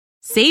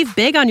Save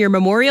big on your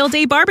Memorial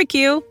Day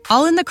barbecue,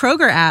 all in the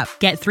Kroger app.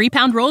 Get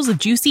 3-pound rolls of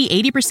juicy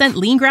 80%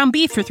 lean ground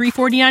beef for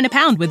 $3.49 a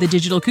pound with a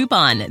digital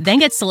coupon. Then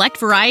get select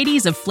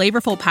varieties of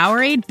flavorful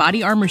Powerade,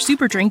 Body Armor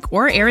Super Drink,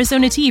 or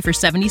Arizona tea for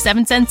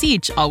 77 cents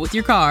each, all with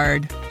your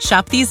card.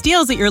 Shop these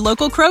deals at your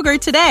local Kroger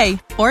today,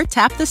 or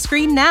tap the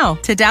screen now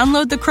to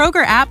download the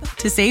Kroger app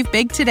to save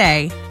big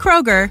today.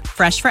 Kroger,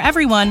 fresh for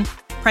everyone.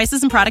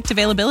 Prices and product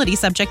availability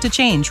subject to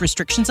change.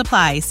 Restrictions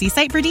apply. See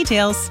site for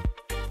details.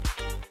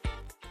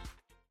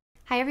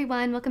 Hi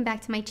everyone, welcome back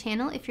to my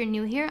channel. If you're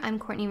new here, I'm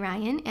Courtney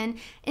Ryan, and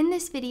in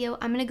this video,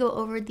 I'm gonna go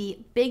over the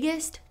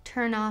biggest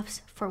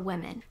turnoffs for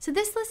women. So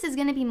this list is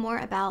gonna be more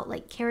about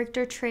like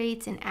character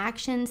traits and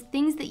actions,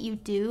 things that you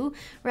do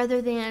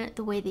rather than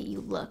the way that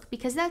you look,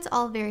 because that's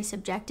all very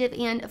subjective.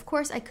 And of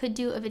course, I could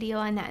do a video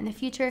on that in the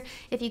future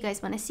if you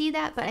guys wanna see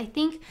that, but I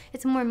think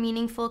it's more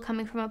meaningful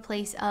coming from a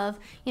place of,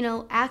 you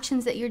know,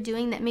 actions that you're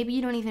doing that maybe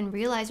you don't even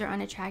realize are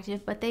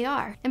unattractive, but they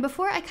are. And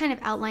before I kind of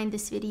outlined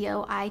this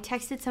video, I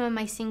texted some of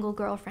my single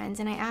girlfriends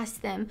and I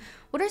asked them,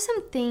 what are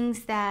some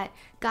things that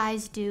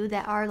guys do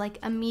that are like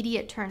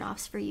immediate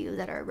turnoffs for you,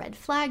 that are red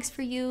flags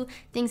for you,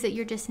 things that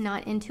you're just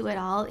not into at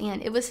all?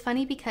 And it was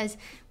funny because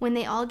when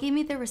they all gave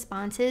me their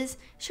responses,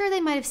 sure, they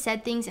might have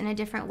said things in a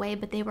different way,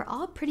 but they were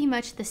all pretty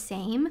much the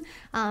same.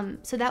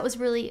 So that was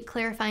really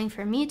clarifying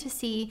for me to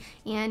see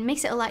and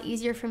makes it a lot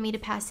easier for me to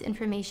pass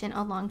information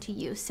along to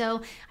you.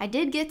 So I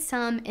did get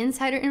some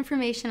insider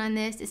information on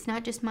this. It's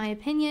not just my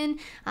opinion.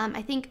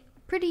 I think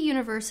pretty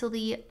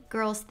universally,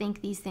 girls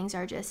think these things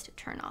are just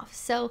turn-offs.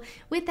 So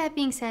with that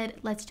being said,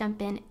 let's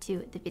jump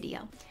into the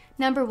video.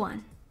 Number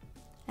one,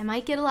 I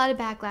might get a lot of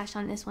backlash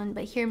on this one,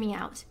 but hear me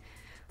out.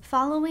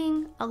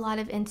 Following a lot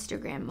of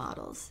Instagram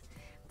models.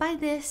 By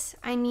this,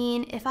 I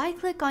mean if I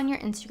click on your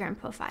Instagram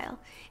profile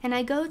and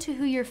I go to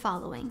who you're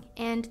following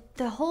and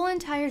the whole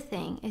entire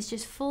thing is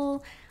just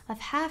full of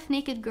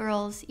half-naked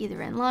girls,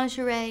 either in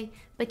lingerie,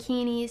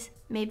 bikinis,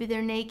 maybe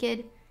they're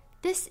naked,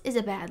 this is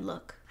a bad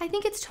look. I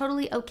think it's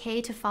totally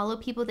okay to follow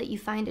people that you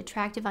find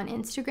attractive on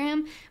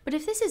Instagram, but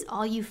if this is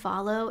all you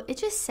follow, it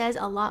just says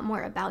a lot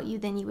more about you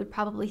than you would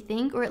probably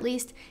think, or at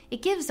least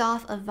it gives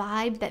off a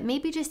vibe that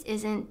maybe just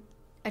isn't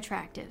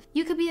attractive.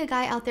 You could be a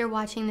guy out there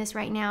watching this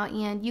right now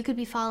and you could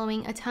be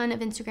following a ton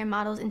of Instagram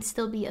models and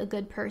still be a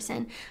good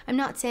person. I'm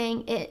not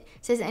saying it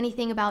says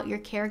anything about your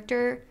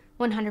character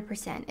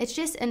 100%. It's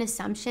just an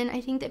assumption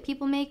I think that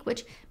people make,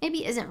 which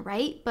maybe isn't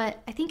right,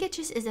 but I think it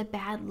just is a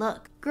bad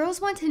look. Girls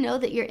want to know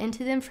that you're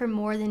into them for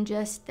more than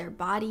just their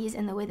bodies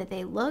and the way that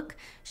they look.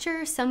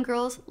 Sure, some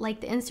girls,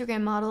 like the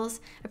Instagram models,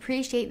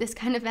 appreciate this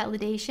kind of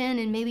validation,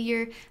 and maybe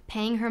you're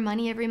paying her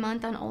money every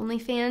month on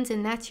OnlyFans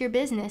and that's your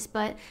business,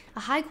 but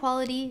a high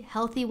quality,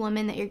 healthy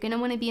woman that you're gonna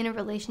wanna be in a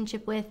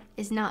relationship with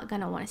is not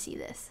gonna wanna see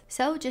this.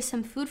 So just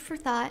some food for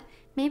thought.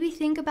 Maybe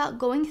think about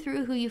going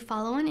through who you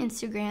follow on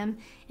Instagram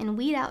and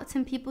weed out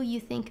some people you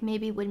think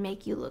maybe would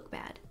make you look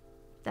bad.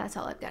 That's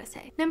all I've got to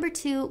say. Number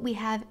two, we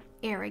have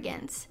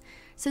arrogance.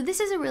 So this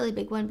is a really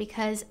big one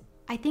because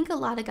I think a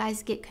lot of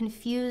guys get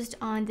confused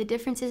on the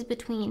differences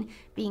between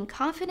being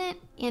confident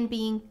and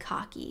being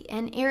cocky.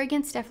 And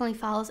arrogance definitely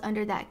falls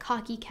under that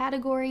cocky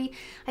category.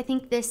 I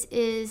think this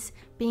is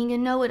being a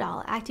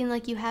know-it-all, acting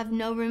like you have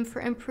no room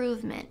for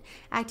improvement,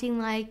 acting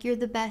like you're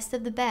the best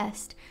of the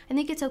best. I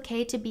think it's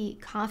okay to be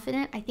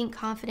confident. I think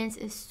confidence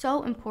is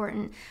so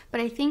important, but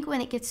I think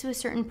when it gets to a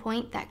certain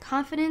point, that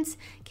confidence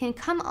can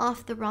come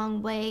off the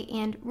wrong way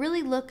and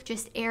really look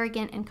just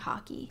arrogant and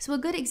cocky. So a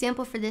good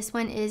example for this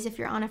one is if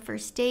you're on a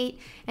first date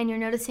and you're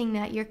noticing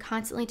that you're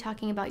constantly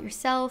talking about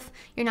yourself,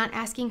 you're not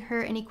asking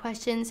her any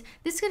questions,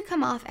 this could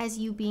come off as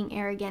you being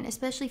arrogant,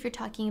 especially if you're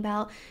talking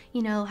about,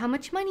 you know, how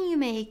much money you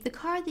make, the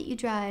car that you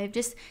drive,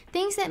 just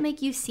things that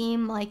make you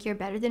seem like you're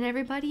better than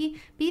everybody.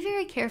 Be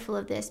very careful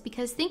of this,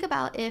 because think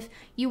about if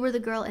you were the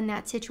girl in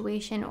that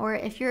situation, or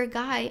if you're a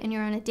guy and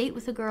you're on a date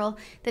with a girl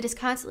that is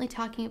constantly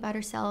talking about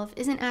herself,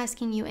 isn't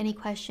asking you any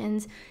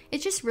questions.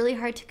 It's just really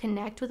hard to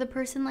connect with a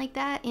person like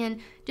that and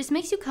just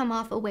makes you come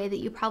off a way that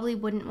you probably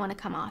wouldn't want to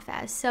come off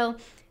as. So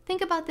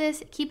think about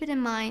this, keep it in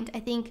mind.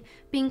 I think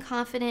being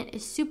confident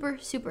is super,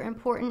 super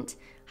important.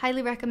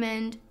 Highly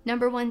recommend.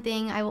 Number one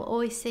thing, I will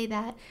always say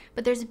that,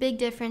 but there's a big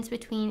difference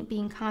between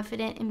being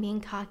confident and being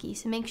cocky,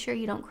 so make sure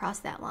you don't cross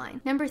that line.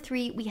 Number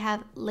three, we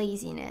have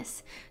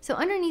laziness. So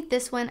underneath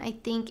this one, I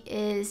think,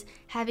 is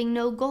having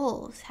no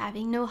goals,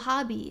 having no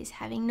hobbies,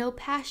 having no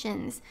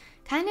passions,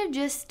 kind of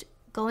just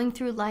going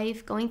through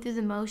life, going through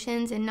the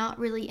motions and not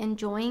really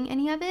enjoying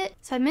any of it.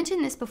 So I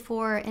mentioned this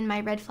before in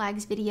my red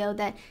flags video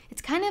that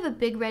it's kind of a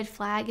big red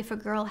flag if a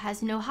girl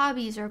has no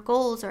hobbies or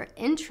goals or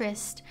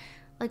interest.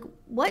 Like,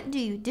 what do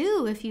you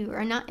do if you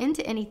are not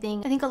into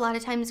anything? I think a lot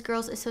of times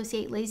girls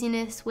associate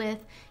laziness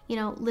with,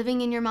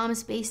 living in your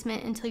mom's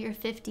basement until you're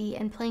 50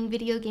 and playing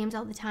video games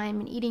all the time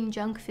and eating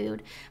junk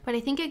food. But I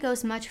think it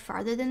goes much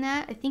farther than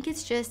that. I think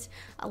it's just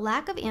a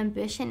lack of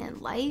ambition in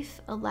life,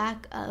 a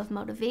lack of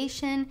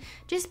motivation,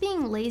 just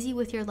being lazy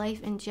with your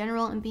life in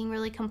general and being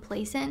really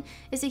complacent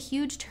is a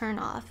huge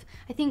turnoff.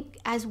 I think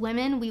as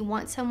women, we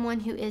want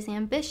someone who is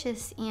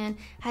ambitious and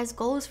has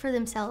goals for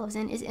themselves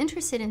and is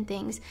interested in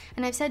things.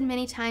 And I've said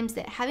many times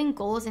that having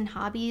goals and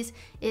hobbies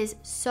is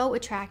so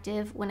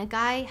attractive. When a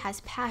guy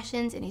has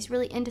passions and he's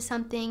really into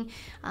something,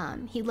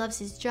 he loves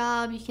his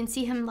job, you can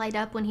see him light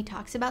up when he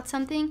talks about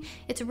something.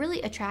 It's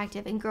really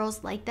attractive and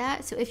girls like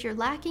that. So if you're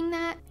lacking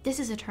that, this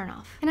is a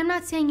turnoff. And I'm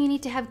not saying you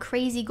need to have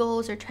crazy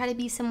goals or try to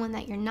be someone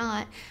that you're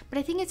not, but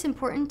I think it's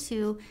important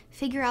to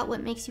figure out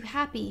what makes you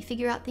happy,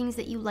 figure out things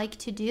that you like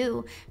to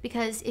do,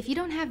 because if you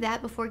don't have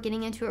that before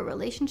getting into a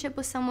relationship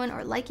with someone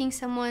or liking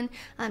someone,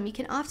 you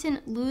can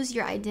often lose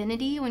your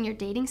identity when you're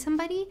dating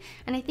somebody.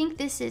 And I think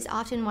this is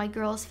often why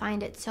girls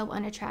find it so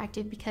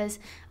unattractive, because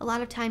a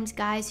lot of times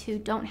guys who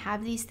don't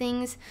have these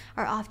things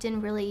are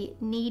often really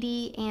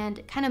needy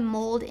and kind of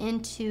mold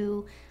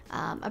into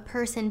a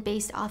person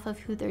based off of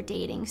who they're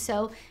dating.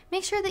 So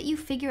make sure that you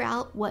figure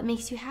out what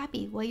makes you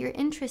happy, what your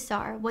interests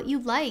are, what you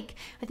like.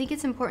 I think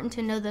it's important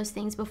to know those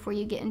things before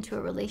you get into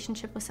a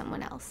relationship with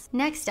someone else.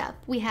 Next up,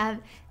 we have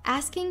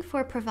asking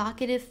for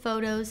provocative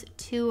photos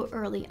too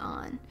early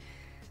on.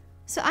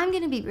 So I'm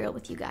gonna be real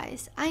with you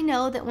guys. I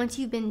know that once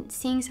you've been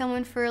seeing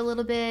someone for a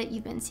little bit,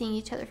 you've been seeing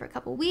each other for a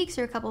couple weeks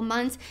or a couple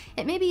months,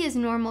 it maybe is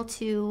normal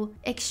to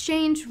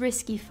exchange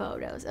risky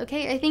photos,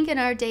 okay? I think in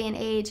our day and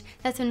age,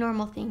 that's a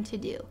normal thing to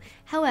do.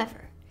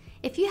 However,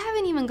 if you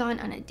haven't even gone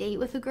on a date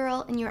with a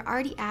girl and you're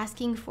already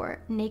asking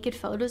for naked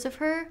photos of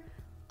her,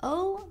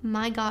 oh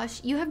my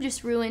gosh, you have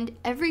just ruined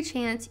every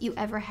chance you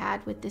ever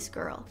had with this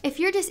girl. If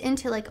you're just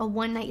into like a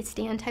one-night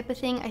stand type of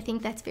thing, I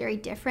think that's very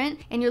different,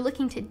 and you're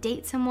looking to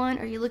date someone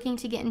or you're looking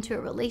to get into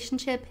a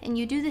relationship and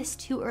you do this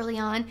too early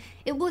on,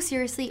 it will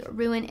seriously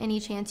ruin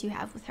any chance you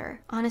have with her.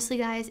 Honestly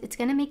guys, it's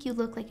gonna make you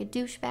look like a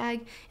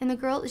douchebag, and the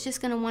girl is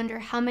just gonna wonder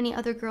how many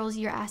other girls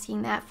you're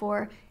asking that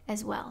for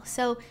as well.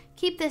 So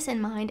keep this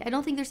in mind. I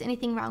don't think there's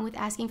anything wrong with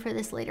asking for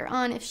this later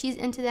on. If she's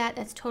into that,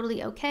 that's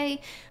totally okay,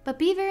 but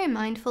be very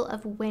mindful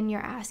of when you're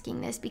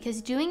asking this,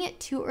 because doing it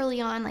too early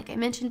on, like I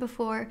mentioned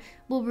before,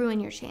 will ruin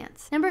your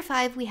chance. Number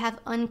 5, we have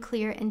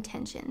unclear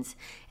intentions.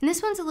 And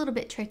this one's a little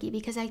bit tricky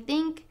because I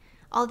think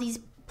all these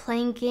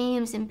playing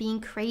games and being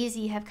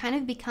crazy have kind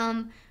of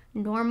become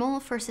normal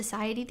for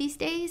society these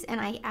days, and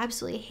I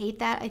absolutely hate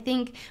that. I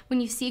think when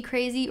you see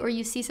crazy or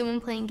you see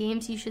someone playing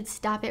games, you should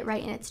stop it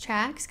right in its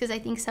tracks, because I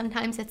think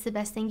sometimes that's the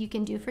best thing you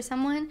can do for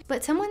someone.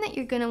 But someone that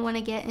you're gonna want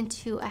to get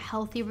into a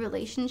healthy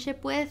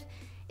relationship with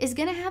is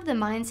gonna have the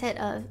mindset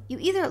of, you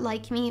either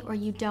like me or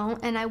you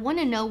don't, and I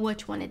wanna know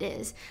which one it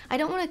is. I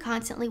don't wanna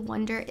constantly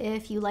wonder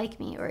if you like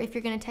me, or if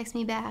you're gonna text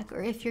me back,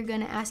 or if you're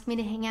gonna ask me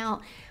to hang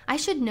out. I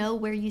should know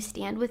where you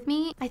stand with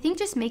me. I think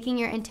just making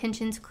your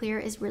intentions clear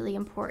is really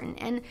important,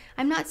 and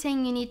I'm not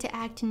saying you need to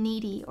act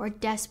needy or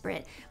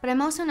desperate, but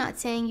I'm also not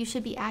saying you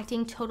should be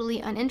acting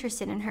totally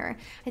uninterested in her.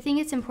 I think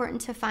it's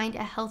important to find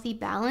a healthy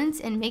balance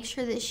and make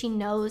sure that she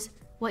knows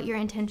what your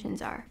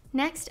intentions are.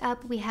 Next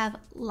up, we have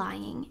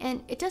lying,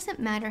 and it doesn't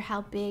matter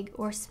how big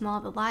or small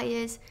the lie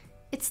is,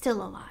 it's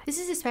still a lie. This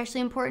is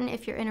especially important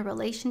if you're in a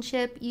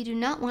relationship. You do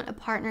not want a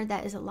partner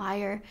that is a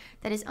liar,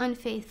 that is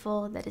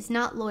unfaithful, that is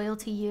not loyal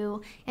to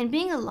you, and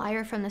being a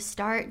liar from the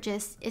start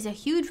just is a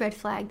huge red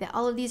flag that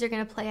all of these are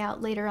gonna play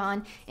out later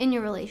on in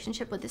your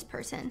relationship with this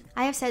person.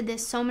 I have said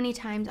this so many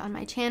times on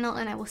my channel,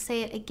 and I will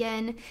say it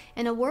again.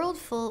 In a world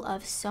full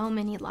of so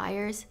many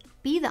liars,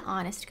 be the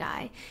honest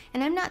guy.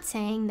 And I'm not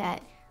saying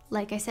that,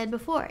 like I said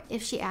before,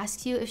 if she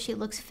asks you if she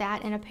looks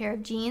fat in a pair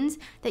of jeans,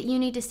 that you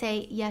need to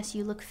say, yes,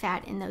 you look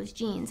fat in those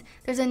jeans.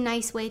 There's a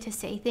nice way to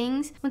say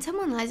things. When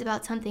someone lies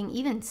about something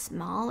even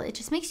small, it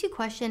just makes you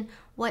question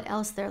what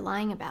else they're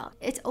lying about.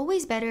 It's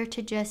always better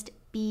to just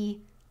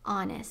be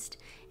honest.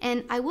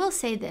 And I will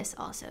say this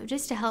also,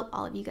 just to help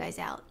all of you guys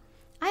out.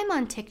 I'm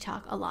on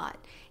TikTok a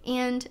lot,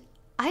 and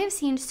I have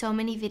seen so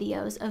many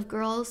videos of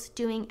girls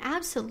doing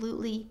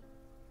absolutely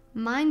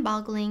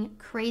mind-boggling,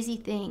 crazy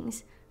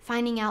things,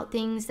 finding out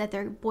things that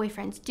their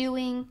boyfriend's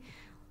doing.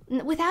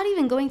 Without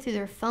even going through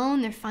their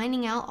phone, they're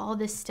finding out all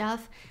this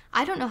stuff.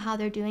 I don't know how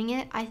they're doing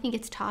it. I think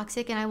it's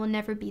toxic, and I will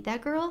never be that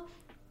girl,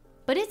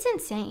 but it's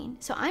insane.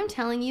 So I'm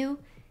telling you,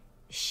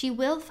 she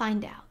will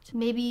find out.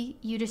 Maybe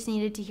you just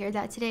needed to hear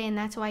that today, and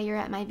that's why you're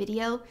at my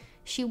video.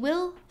 She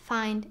will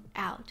find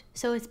out.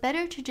 So it's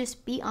better to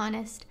just be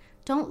honest.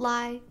 Don't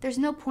lie. There's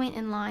no point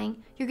in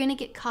lying. You're gonna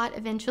get caught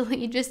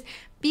eventually. Just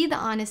be the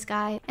honest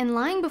guy. And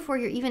lying before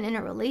you're even in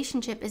a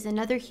relationship is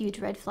another huge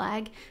red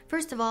flag.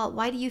 First of all,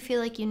 why do you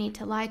feel like you need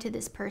to lie to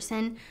this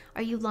person?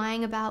 Are you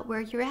lying about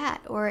where you're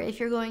at? Or if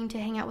you're going to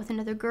hang out with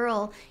another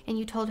girl and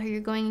you told her you're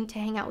going to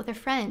hang out with a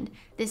friend?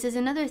 This is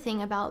another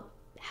thing about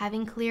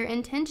having clear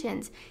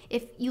intentions.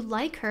 If you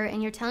like her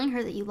and you're telling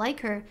her that you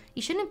like her,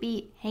 you shouldn't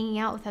be hanging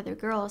out with other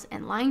girls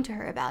and lying to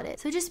her about it.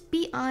 So just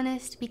be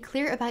honest, be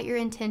clear about your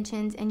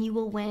intentions, and you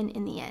will win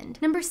in the end.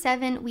 Number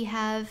 7, we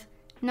have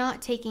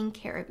not taking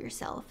care of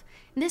yourself.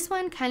 This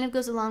one kind of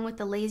goes along with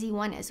the lazy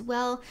one as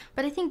well,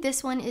 but I think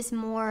this one is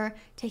more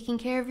taking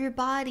care of your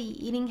body,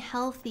 eating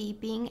healthy,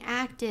 being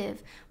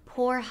active,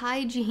 poor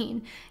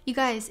hygiene. You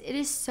guys, it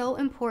is so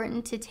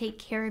important to take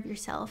care of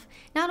yourself,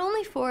 not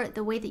only for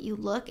the way that you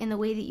look and the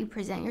way that you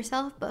present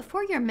yourself, but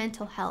for your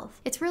mental health.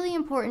 It's really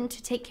important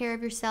to take care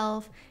of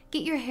yourself,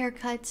 get your hair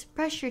cut,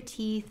 brush your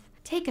teeth,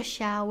 take a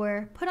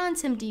shower, put on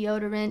some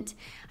deodorant.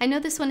 I know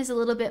this one is a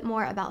little bit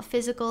more about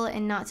physical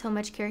and not so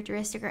much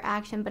characteristic or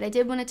action, but I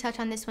did want to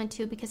touch on this one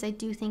too because I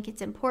do think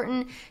it's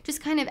important,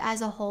 just kind of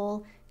as a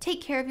whole.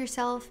 Take care of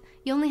yourself.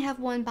 You only have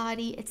one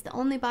body. It's the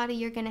only body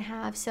you're going to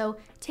have, so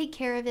take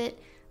care of it.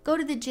 Go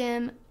to the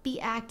gym,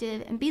 be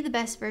active, and be the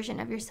best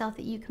version of yourself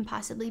that you can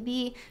possibly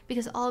be,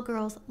 because all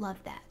girls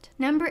love that.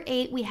 Number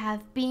 8, we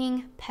have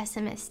being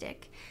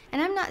pessimistic.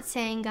 And I'm not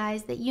saying,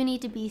 guys, that you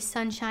need to be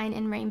sunshine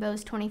and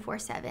rainbows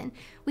 24/7.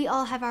 We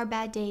all have our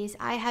bad days.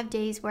 I have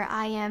days where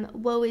I am,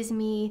 woe is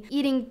me,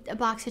 eating a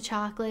box of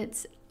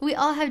chocolates. We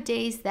all have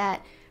days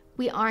that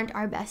we aren't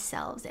our best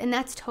selves, and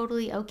that's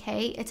totally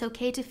okay. It's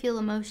okay to feel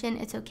emotion.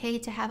 It's okay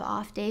to have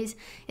off days.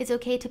 It's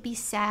okay to be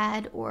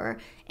sad or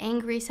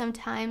angry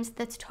sometimes.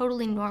 That's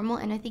totally normal,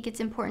 and I think it's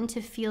important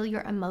to feel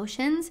your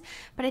emotions,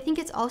 but I think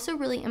it's also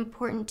really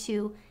important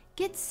to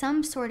get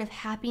some sort of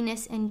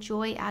happiness and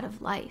joy out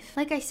of life.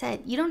 Like I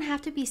said, you don't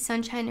have to be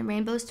sunshine and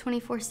rainbows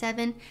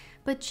 24/7,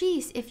 but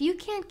geez, if you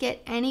can't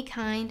get any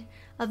kind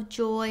of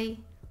joy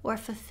or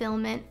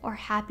fulfillment or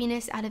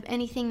happiness out of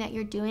anything that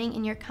you're doing,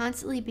 and you're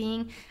constantly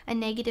being a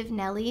negative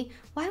Nelly,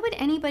 why would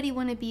anybody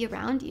want to be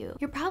around you?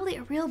 You're probably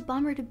a real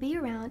bummer to be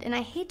around, and I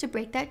hate to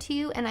break that to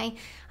you, and I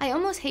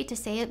almost hate to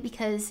say it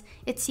because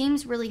it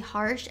seems really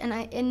harsh, and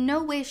in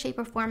no way, shape,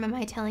 or form am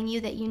I telling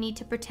you that you need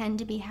to pretend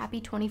to be happy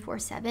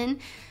 24/7,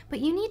 but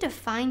you need to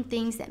find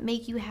things that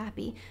make you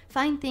happy,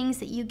 find things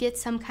that you get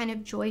some kind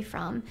of joy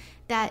from,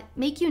 that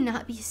make you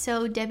not be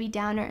so Debbie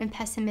Downer and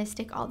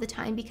pessimistic all the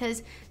time,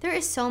 because there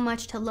is so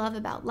much to love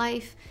about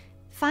life.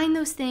 Find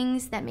those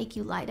things that make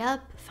you light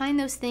up, find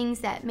those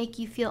things that make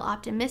you feel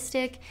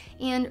optimistic,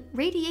 and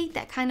radiate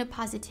that kind of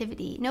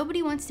positivity.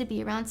 Nobody wants to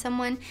be around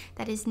someone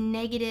that is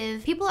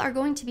negative. People are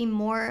going to be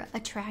more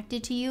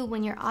attracted to you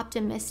when you're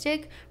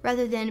optimistic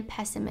rather than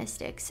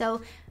pessimistic.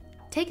 So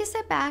take a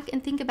step back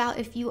and think about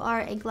if you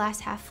are a glass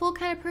half full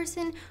kind of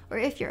person or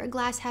if you're a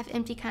glass half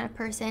empty kind of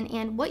person,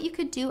 and what you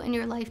could do in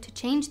your life to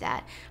change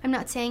that. I'm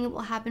not saying it will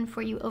happen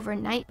for you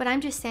overnight, but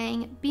I'm just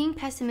saying being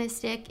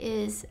pessimistic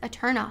is a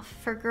turnoff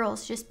for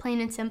girls, just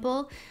plain and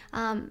simple.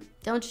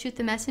 Don't shoot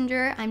the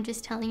messenger. I'm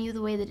just telling you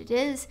the way that it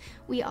is.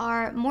 We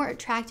are more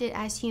attracted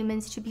as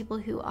humans to people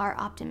who are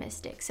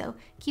optimistic, so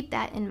keep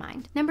that in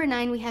mind. Number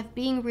 9, we have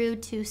being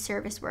rude to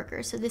service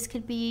workers. So this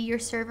could be your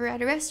server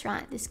at a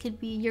restaurant. This could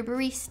be your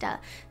barista.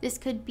 This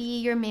could be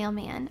your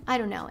mailman. I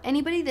don't know.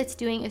 Anybody that's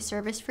doing a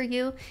service for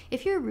you,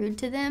 if you're rude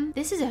to them,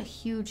 this is a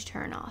huge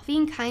turn off.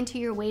 Being kind to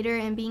your waiter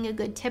and being a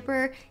good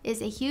tipper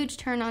is a huge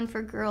turn on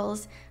for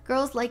girls.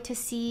 Girls like to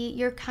see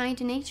your kind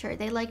nature.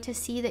 They like to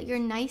see that you're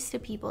nice to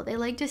people. They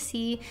like to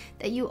see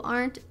that you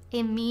aren't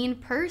a mean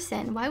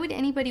person. Why would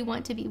anybody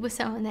want to be with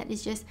someone that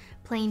is just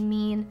plain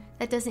mean?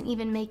 That doesn't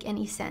even make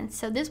any sense.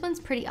 So this one's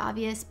pretty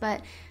obvious,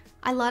 but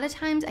a lot of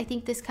times I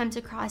think this comes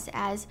across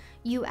as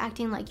you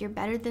acting like you're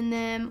better than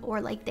them or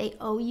like they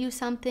owe you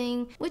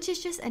something, which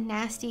is just a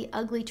nasty,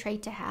 ugly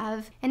trait to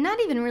have. And not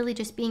even really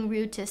just being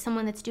rude to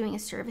someone that's doing a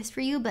service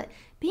for you, but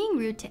being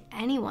rude to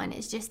anyone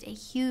is just a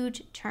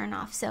huge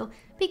turnoff. So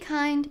be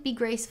kind, be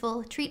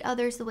graceful, treat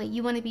others the way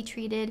you want to be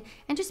treated,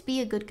 and just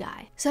be a good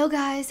guy. So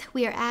guys,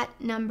 we are at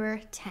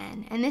number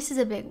 10, and this is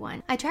a big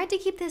one. I tried to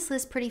keep this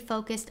list pretty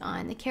focused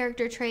on the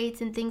character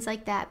traits and things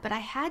like that, but I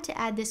had to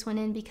add this one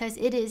in because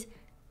it is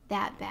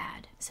that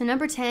bad. So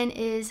number 10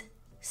 is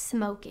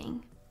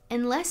smoking.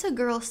 Unless a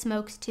girl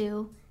smokes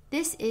too,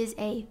 this is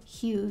a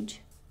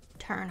huge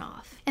turn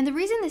off. And the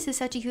reason this is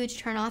such a huge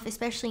turn off,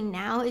 especially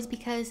now, is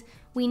because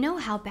we know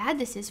how bad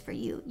this is for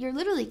you. You're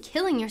literally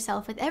killing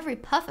yourself with every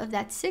puff of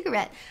that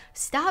cigarette.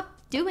 Stop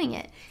doing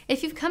it.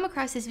 If you've come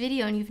across this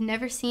video and you've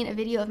never seen a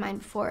video of mine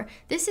before,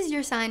 this is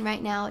your sign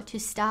right now to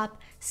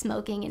stop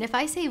smoking. And if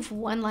I save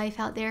one life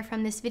out there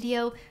from this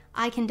video,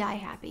 I can die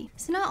happy.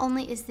 So not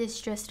only is this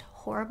just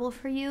horrible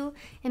for you,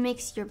 it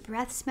makes your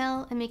breath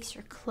smell, it makes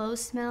your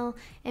clothes smell,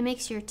 it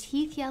makes your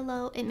teeth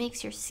yellow, it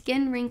makes your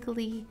skin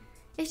wrinkly.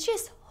 It's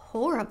just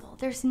horrible.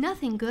 There's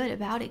nothing good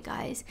about it,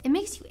 guys. It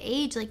makes you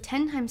age like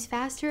 10 times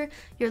faster.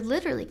 You're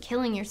literally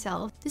killing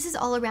yourself. This is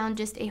all around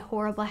just a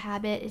horrible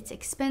habit. It's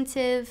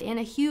expensive and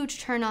a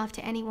huge turnoff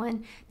to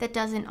anyone that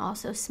doesn't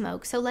also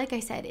smoke. So like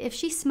I said, if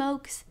she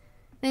smokes,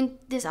 then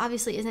this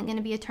obviously isn't going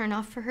to be a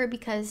turnoff for her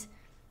because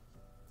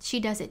she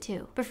does it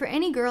too. But for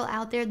any girl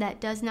out there that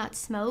does not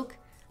smoke,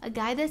 a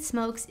guy that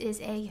smokes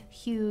is a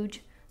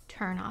huge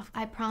turnoff.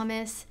 I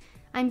promise.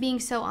 I'm being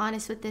so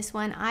honest with this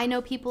one. I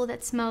know people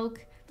that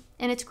smoke,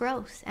 and it's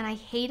gross, and I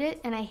hate it,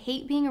 and I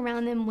hate being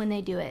around them when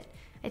they do it.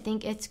 I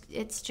think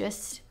it's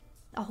just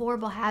a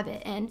horrible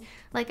habit. And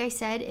like I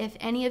said, if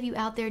any of you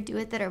out there do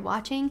it that are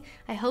watching,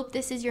 I hope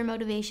this is your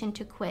motivation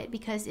to quit,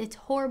 because it's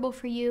horrible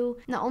for you,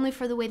 not only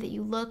for the way that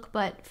you look,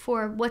 but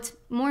for what's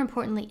more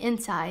importantly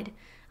inside.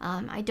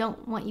 I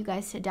don't want you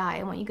guys to die.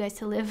 I want you guys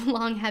to live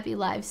long, happy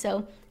lives.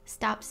 So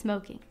stop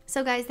smoking.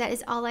 So guys, that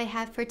is all I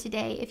have for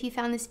today. If you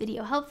found this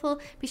video helpful,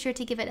 be sure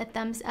to give it a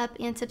thumbs up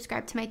and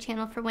subscribe to my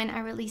channel for when I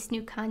release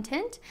new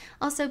content.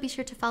 Also, be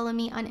sure to follow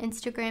me on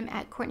Instagram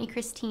at Courtney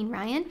Christine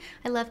Ryan.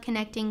 I love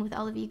connecting with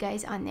all of you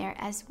guys on there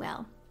as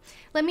well.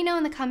 Let me know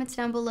in the comments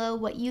down below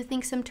what you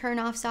think some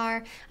turnoffs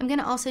are. I'm going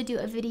to also do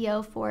a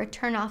video for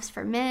turnoffs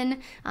for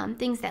men,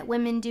 things that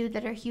women do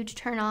that are huge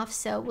turnoffs,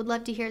 so would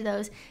love to hear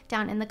those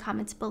down in the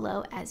comments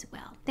below as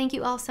well. Thank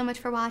you all so much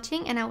for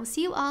watching, and I will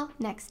see you all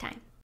next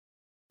time.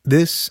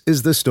 This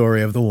is the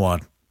story of the one.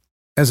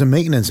 As a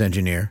maintenance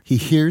engineer, he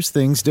hears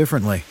things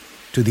differently.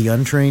 To the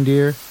untrained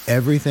ear,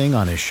 everything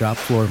on his shop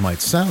floor might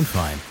sound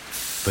fine,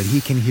 but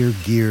he can hear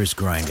gears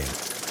grinding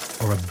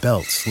or a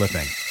belt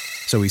slipping.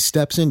 So he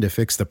steps in to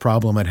fix the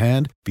problem at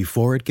hand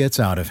before it gets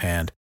out of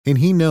hand. And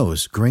he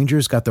knows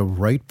Grainger's got the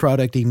right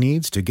product he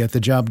needs to get the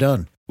job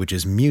done, which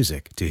is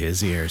music to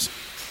his ears.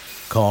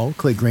 Call,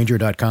 click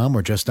Grainger.com,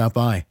 or just stop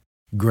by.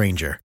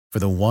 Grainger, for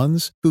the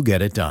ones who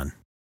get it done.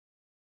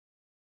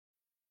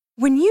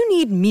 When you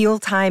need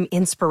mealtime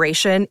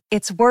inspiration,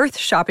 it's worth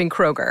shopping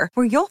Kroger,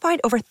 where you'll find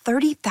over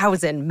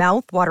 30,000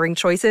 mouth-watering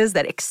choices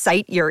that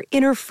excite your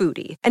inner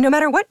foodie. And no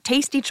matter what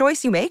tasty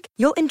choice you make,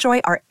 you'll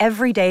enjoy our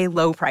everyday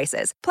low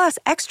prices, plus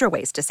extra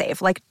ways to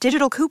save, like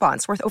digital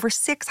coupons worth over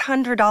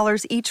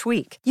 $600 each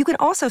week. You can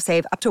also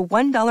save up to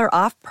 $1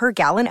 off per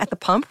gallon at the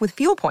pump with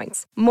fuel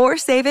points. More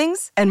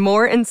savings and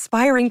more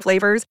inspiring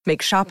flavors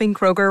make shopping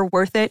Kroger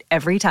worth it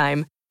every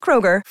time.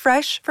 Kroger,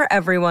 fresh for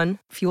everyone.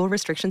 Fuel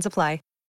restrictions apply.